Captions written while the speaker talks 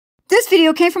This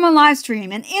video came from a live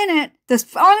stream, and in it, the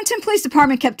Arlington Police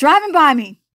Department kept driving by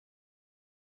me.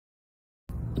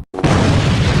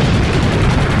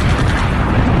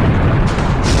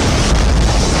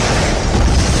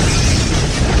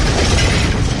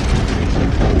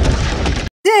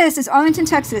 This is Arlington,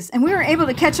 Texas, and we were able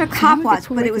to catch a cop watch,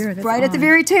 but it was right at the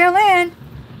very tail end.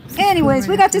 Anyways,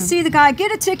 we got to see the guy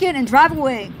get a ticket and drive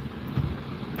away.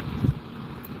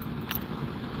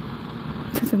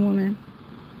 That's a woman.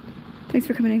 Thanks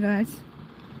for coming in, guys.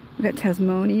 We got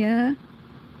Tasmania,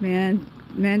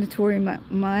 mandatory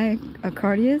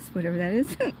myocarditis, whatever that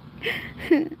is.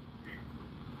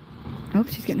 Oh,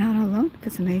 she's getting out all alone.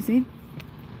 That's amazing.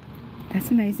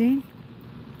 That's amazing.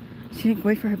 She didn't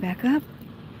wait for her backup.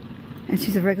 And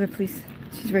she's a regular police.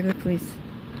 She's regular police.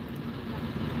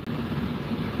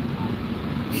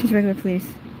 She's regular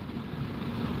police.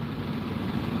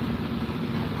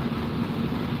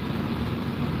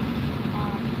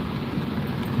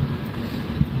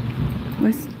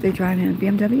 What's they driving in?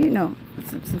 BMW? No, it's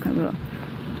some kind of little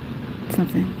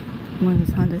something. One of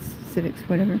those Honda Civics,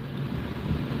 whatever.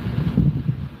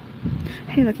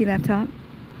 Hey, Lucky Laptop.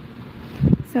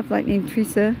 What's up, Lightning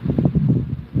Teresa?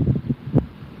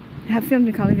 I have filmed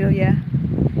in Colleyville, yeah.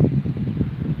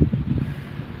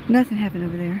 Nothing happened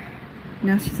over there.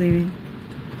 Now she's leaving.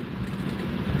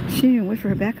 She didn't even wait for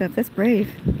her backup. That's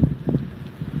brave.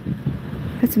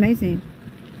 That's amazing.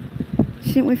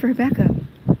 She didn't wait for her backup.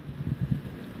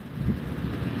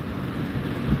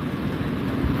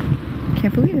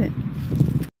 Can't believe it.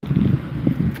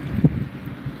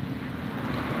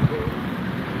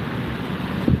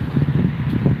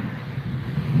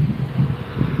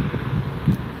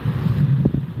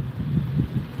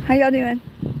 How y'all doing?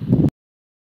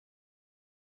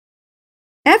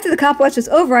 After the cop watch was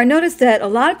over, I noticed that a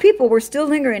lot of people were still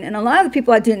lingering, and a lot of the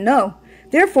people I didn't know.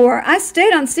 Therefore, I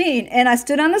stayed on scene, and I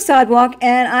stood on the sidewalk,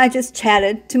 and I just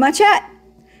chatted to my chat.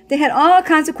 They had all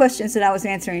kinds of questions that I was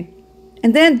answering.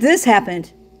 And then this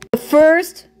happened. The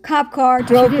first cop car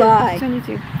drove by. It's on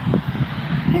YouTube.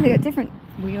 Hey, they got different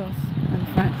wheels on the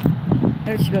front.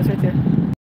 There she goes right there.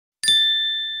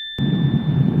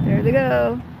 There they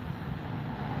go.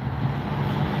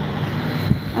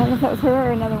 I don't know if that was her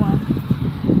or another one.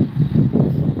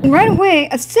 And right away,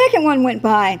 a second one went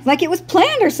by, like it was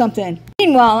planned or something.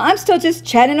 Meanwhile, I'm still just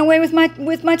chatting away with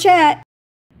my chat.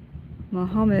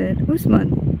 Mohammed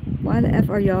Usman, why the F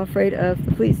are y'all afraid of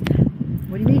the police?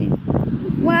 What do you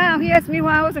mean? Wow, he asked me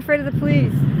why I was afraid of the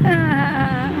police.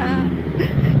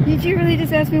 Did you really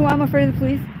just ask me why I'm afraid of the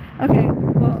police? Okay,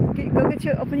 well,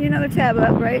 open you another tab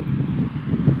up, right?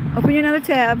 Open you another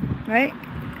tab, right?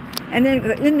 And then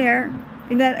in there,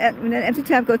 in that empty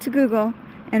tab, go to Google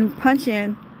and punch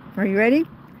in, are you ready?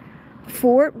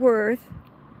 Fort Worth,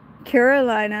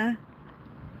 Carolina,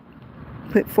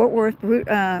 put Fort Worth,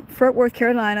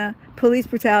 Carolina, police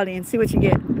brutality, and see what you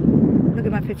get. Look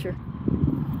at my picture.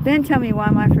 Then tell me why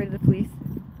am I afraid of the police?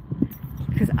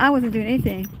 Because I wasn't doing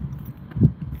anything.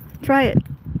 Try it.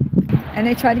 And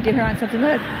they tried to get her on something.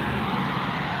 Look.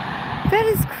 That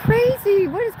is crazy.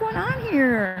 What is going on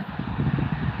here?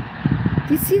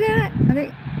 Do you see that? Are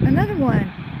they another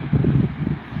one?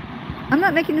 I'm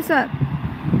not making this up.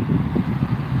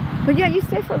 But yeah, you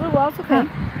stay for a little while. It's okay.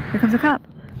 Here comes a cop.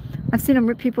 I've seen them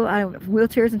rip people out of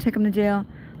wheelchairs and take them to jail.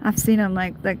 I've seen them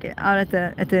like out at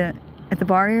the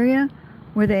bar area,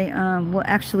 where they will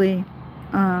actually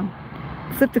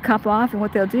flip the cop off, and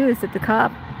what they'll do is that the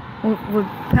cop will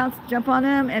jump on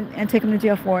them and take them to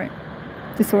jail for it.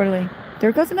 Disorderly.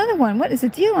 There goes another one. What is the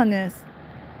deal on this?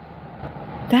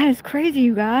 That is crazy,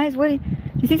 you guys. What do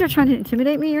you think they're trying to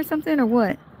intimidate me or something, or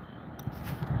what?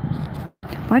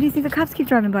 Why do you think the cops keep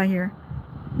driving by here?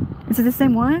 Is it the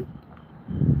same one?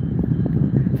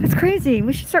 That's crazy.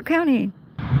 We should start counting.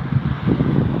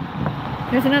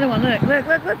 There's another one. Look. There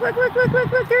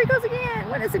he goes again.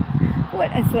 What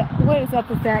is up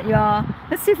with that, y'all?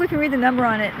 Let's see if we can read the number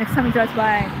on it next time he drives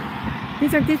by.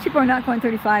 These people are not going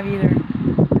 35 either.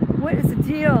 What is the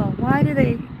deal? Why do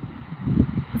they?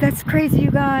 That's crazy,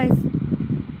 you guys.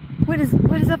 What is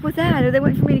up with that? Are they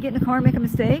waiting for me to get in the car and make a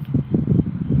mistake?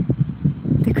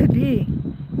 They could be.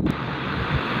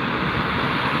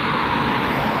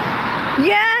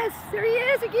 Yes, there he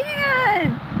is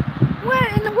again.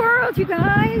 What in the world, you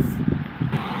guys?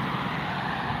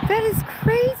 That is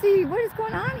crazy. What is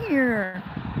going on here?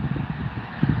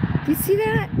 Do you see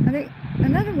that? Are they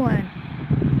another one?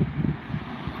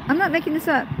 I'm not making this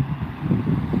up.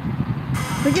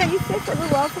 But yeah, you stay for a little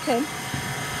while. It's okay.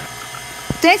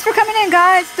 Thanks for coming in,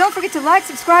 guys. Don't forget to like,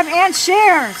 subscribe, and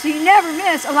share so you never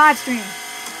miss a live stream.